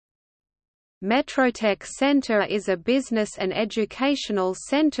MetroTech Center is a business and educational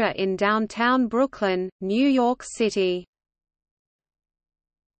center in downtown Brooklyn, New York City.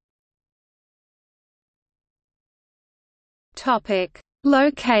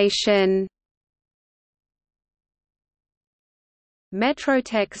 Location.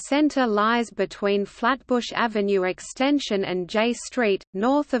 MetroTech Center lies between Flatbush Avenue Extension and J Street,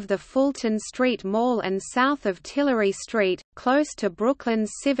 north of the Fulton Street Mall and south of Tillery Street, close to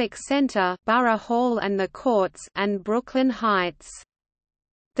Brooklyn's Civic Center, Borough Hall and the Courts, and Brooklyn Heights.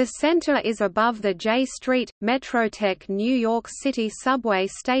 The center is above the J Street, MetroTech New York City subway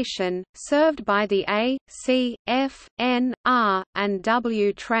station, served by the A, C, F, N, R, and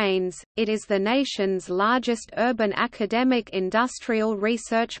W trains. It is the nation's largest urban academic industrial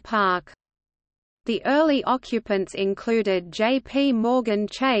research park. The early occupants included J.P. Morgan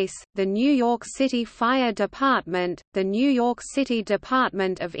Chase, the New York City Fire Department, the New York City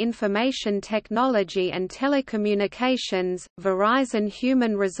Department of Information Technology and Telecommunications, Verizon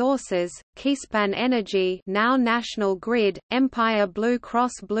Human Resources, Keyspan Energy, now National Grid, Empire Blue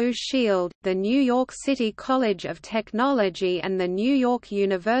Cross Blue Shield, the New York City College of Technology and the New York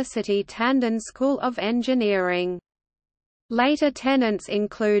University Tandon School of Engineering. Later tenants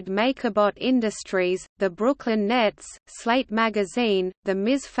include MakerBot Industries, the Brooklyn Nets, Slate Magazine, the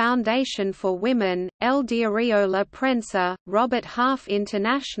Ms. Foundation for Women, El Diario La Prensa, Robert Half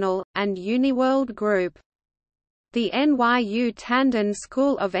International, and Uniworld Group. The NYU Tandon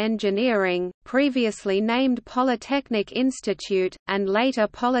School of Engineering, previously named Polytechnic Institute, and later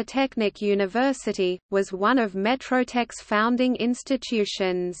Polytechnic University, was one of MetroTech's founding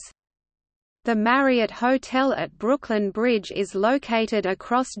institutions. The Marriott Hotel at Brooklyn Bridge is located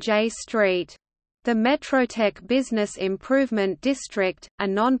across J Street. The MetroTech Business Improvement District, a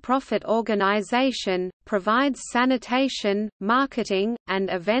non-profit organization, provides sanitation, marketing, and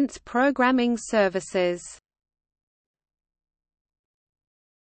events programming services.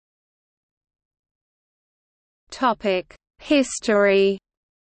 History.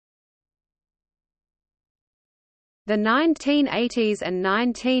 The 1980s and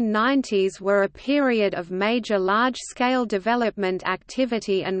 1990s were a period of major large-scale development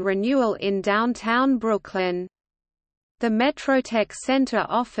activity and renewal in downtown Brooklyn. The MetroTech Center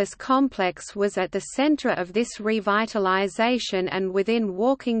office complex was at the center of this revitalization and within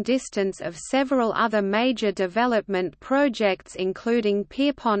walking distance of several other major development projects including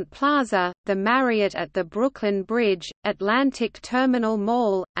Pierpont Plaza, the Marriott at the Brooklyn Bridge, Atlantic Terminal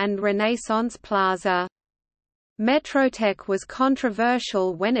Mall, and Renaissance Plaza. MetroTech was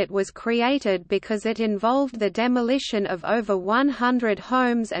controversial when it was created because it involved the demolition of over 100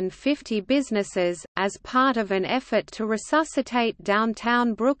 homes and 50 businesses, as part of an effort to resuscitate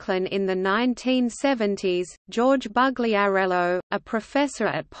downtown Brooklyn in the 1970s. George Bugliarello, a professor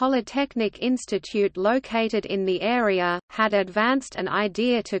at Polytechnic Institute located in the area, had advanced an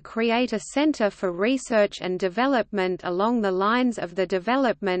idea to create a center for research and development along the lines of the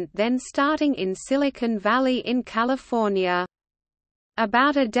development then starting in Silicon Valley in California.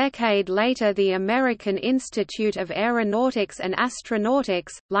 About a decade later, the American Institute of Aeronautics and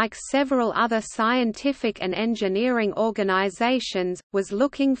Astronautics, like several other scientific and engineering organizations, was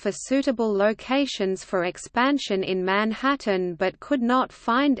looking for suitable locations for expansion in Manhattan but could not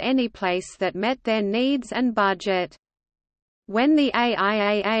find any place that met their needs and budget. When the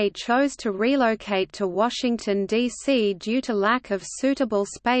AIAA chose to relocate to Washington, D.C. due to lack of suitable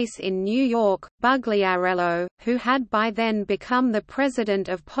space in New York, Bugliarello, who had by then become the president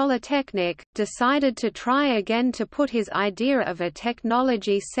of Polytechnic, decided to try again to put his idea of a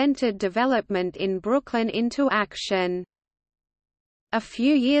technology-centered development in Brooklyn into action. A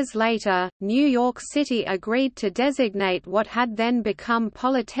few years later, New York City agreed to designate what had then become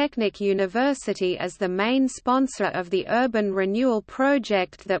Polytechnic University as the main sponsor of the urban renewal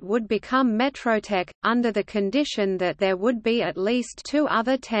project that would become MetroTech, under the condition that there would be at least two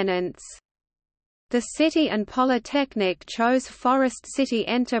other tenants. The city and Polytechnic chose Forest City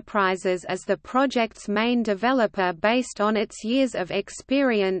Enterprises as the project's main developer based on its years of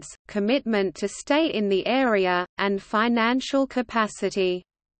experience, commitment to stay in the area, and financial capacity.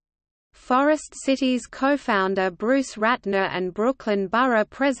 Forest City's co-founder Bruce Ratner and Brooklyn Borough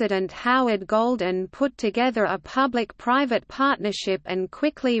President Howard Golden put together a public-private partnership and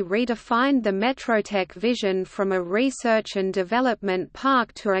quickly redefined the MetroTech vision from a research and development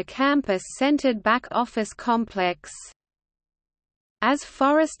park to a campus-centered back-office complex. As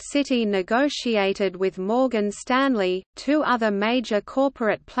Forest City negotiated with Morgan Stanley, two other major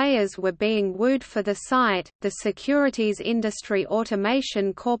corporate players were being wooed for the site, the Securities Industry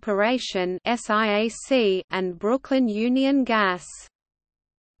Automation Corporation (SIAC) and Brooklyn Union Gas.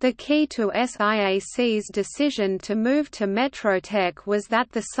 The key to SIAC's decision to move to MetroTech was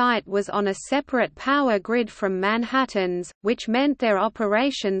that the site was on a separate power grid from Manhattan's, which meant their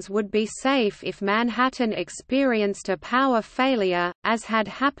operations would be safe if Manhattan experienced a power failure, as had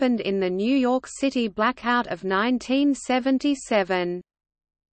happened in the New York City blackout of 1977.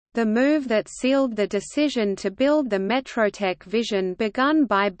 The move that sealed the decision to build the MetroTech vision begun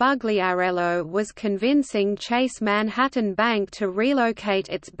by Bugliarello was convincing Chase Manhattan Bank to relocate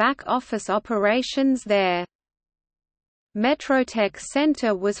its back-office operations there. MetroTech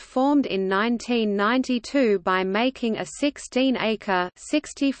Center was formed in 1992 by making a 16-acre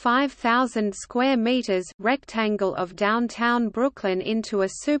 (65,000 square meters) rectangle of downtown Brooklyn into a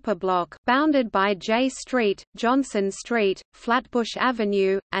superblock bounded by J Street, Johnson Street, Flatbush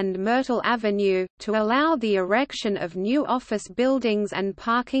Avenue, and Myrtle Avenue, to allow the erection of new office buildings and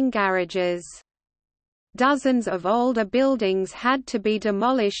parking garages. Dozens of older buildings had to be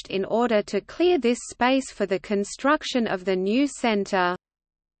demolished in order to clear this space for the construction of the new center.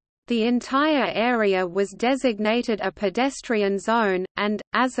 The entire area was designated a pedestrian zone, and,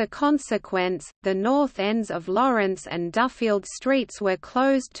 as a consequence, the north ends of Lawrence and Duffield Streets were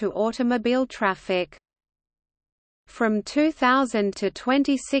closed to automobile traffic. From 2000 to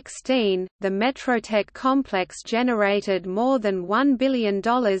 2016, the MetroTech complex generated more than $1 billion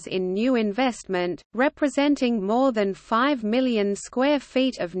in new investment, representing more than 5 million square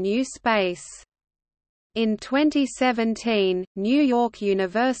feet of new space. In 2017, New York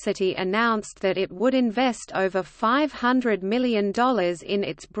University announced that it would invest over $500 million in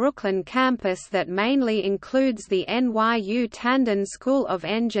its Brooklyn campus that mainly includes the NYU Tandon School of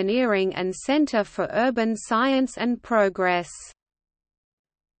Engineering and Center for Urban Science and Progress.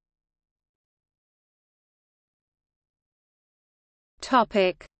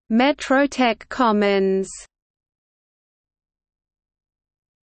 MetroTech Commons.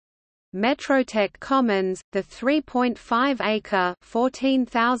 MetroTech Commons, the 3.5-acre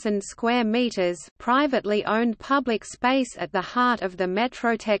 (14,000 square meters) privately owned public space at the heart of the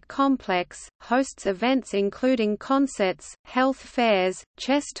MetroTech complex, hosts events including concerts, health fairs,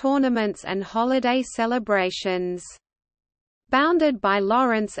 chess tournaments and holiday celebrations. Bounded by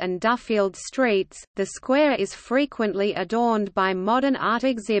Lawrence and Duffield Streets, the square is frequently adorned by modern art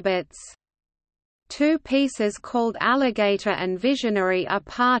exhibits. Two pieces called Alligator and Visionary are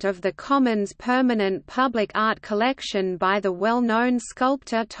part of the Commons' permanent public art collection by the well-known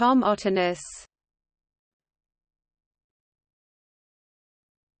sculptor Tom Ottenus.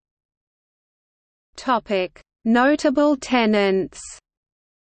 Notable tenants.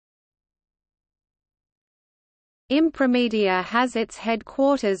 Impremedia has its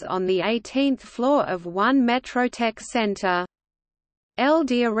headquarters on the 18th floor of One MetroTech Center. El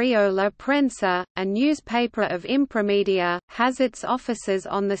Diario La Prensa, a newspaper of Impremedia, has its offices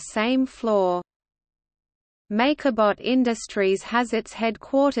on the same floor. MakerBot Industries has its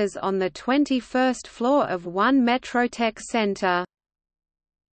headquarters on the 21st floor of One MetroTech Center.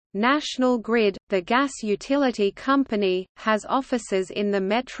 National Grid, the gas utility company, has offices in the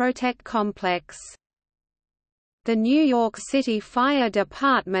MetroTech complex. The New York City Fire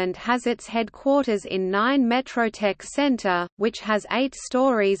Department has its headquarters in 9 MetroTech Center, which has 8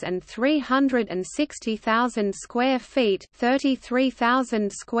 stories and 360,000 square feet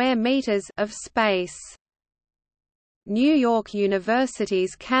 (33,000 square meters) of space. New York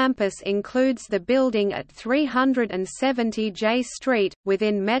University's campus includes the building at 370 J Street,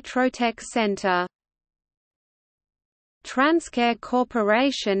 within MetroTech Center. Transcare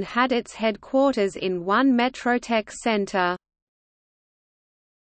Corporation had its headquarters in One MetroTech Center.